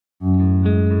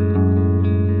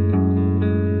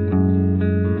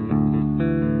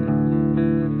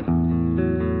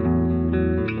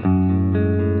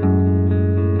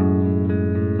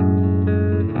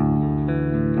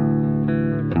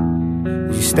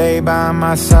stay by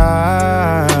my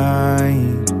side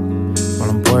while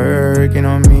I'm working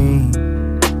on me.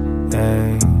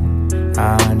 Yeah.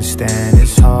 I understand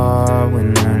it's hard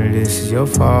when none of this is your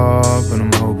fault, but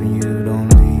I'm hoping you don't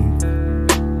leave.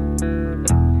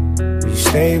 Will you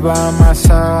stay by my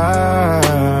side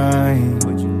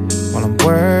while I'm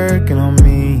working on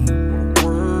me?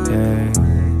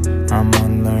 Yeah. I'm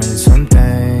unlearning some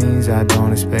things. I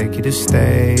don't expect you to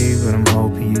stay, but I'm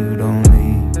hoping you don't leave.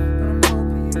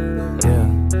 Yeah.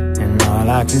 And all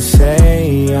I can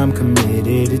say, I'm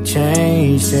committed to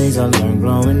change things I learned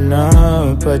growing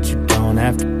up, but you don't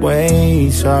have to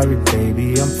wait. Sorry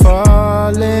baby, I'm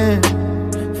falling,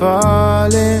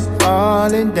 falling,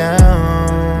 falling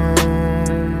down.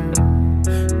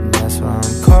 And that's why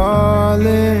I'm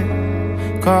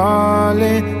calling,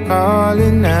 calling,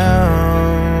 calling now.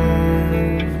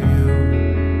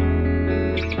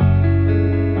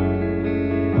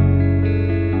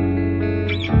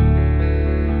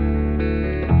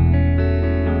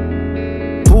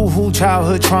 Boo-hoo,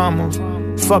 childhood trauma.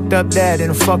 Fucked up dad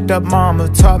and a fucked up mama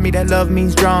taught me that love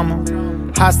means drama.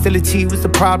 Hostility was the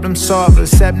problem solver,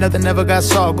 except nothing ever got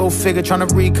solved. Go figure, trying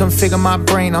to reconfigure my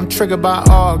brain. I'm triggered by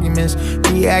arguments.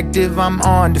 Reactive, I'm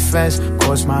on defense. Of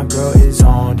course my girl is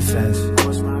on defense. Of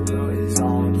course my girl is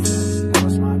on defense. Of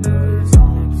course my girl is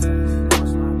on defense. Of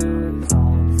course my girl is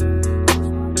on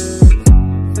defense.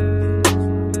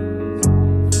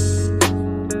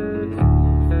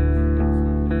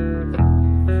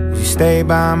 You stay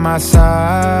by my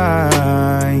side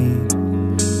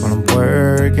while I'm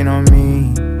working on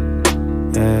me.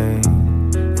 Yeah.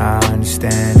 I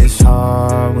understand it's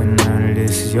hard when none of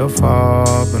this is your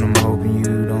fault, but I'm hoping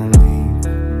you don't leave.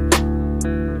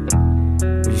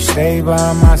 Will you stay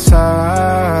by my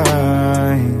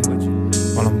side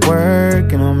while I'm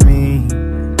working on me?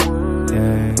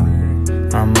 Yeah.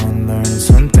 I'm unlearning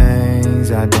some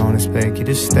things. I don't expect you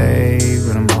to stay,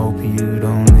 but I'm hoping you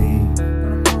don't leave.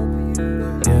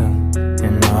 Yeah.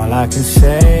 And all I can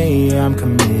say, I'm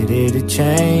committed to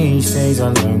change things I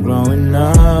learned growing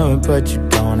up, but you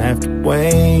don't have to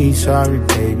wait. Sorry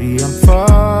baby, I'm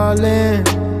falling,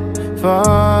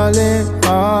 falling,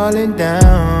 falling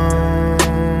down.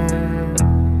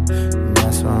 And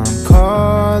that's why I'm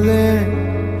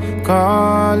calling,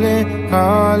 calling,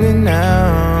 calling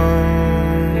now.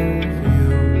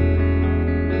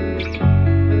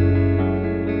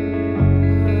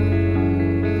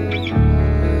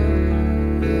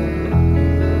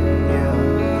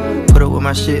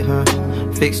 My shit, huh?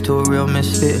 Fixed to a real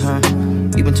misfit, huh?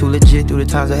 You been too legit through the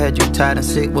times I had you tired and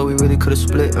sick, but we really could've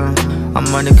split, I'm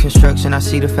under construction, I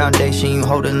see the foundation, you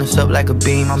holding us up like a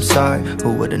beam, I'm sorry.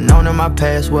 Who would've known that my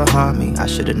past would harm me? I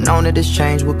should've known that this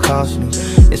change would cost me.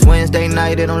 It's Wednesday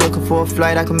night and I'm looking for a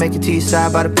flight, I can make it to your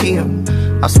side by the PM.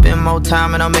 I'll spend more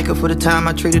time and I'll make it for the time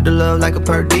I treated the love like a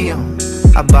per diem.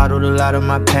 I bottled a lot of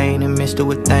my pain and mixed it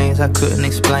with things I couldn't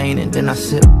explain, and then I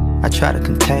sip. I try to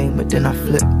contain, but then I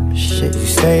flip. Shit. You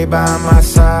stay by my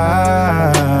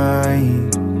side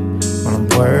while I'm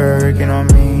working on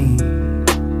me.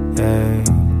 Yeah.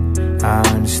 I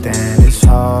understand it's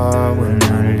hard when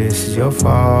none of this is your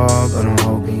fault, but I'm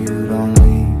hoping you don't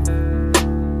leave.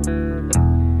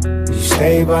 You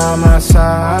stay by my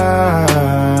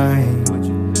side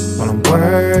while I'm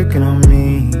working on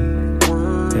me.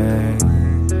 Yeah.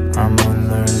 I'm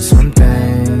unlearning some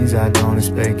things. I don't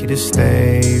expect you to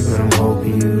stay, but I'm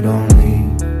hoping you don't leave.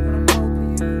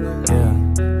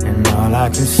 All I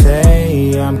can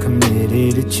say, I'm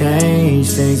committed to change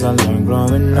things I learned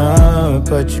growing up,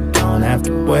 but you don't have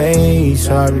to wait.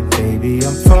 Sorry baby,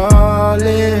 I'm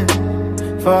falling,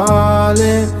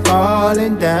 falling,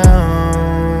 falling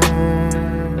down.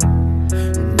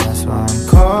 And that's why I'm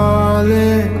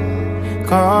calling,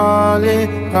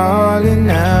 calling, calling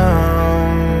now.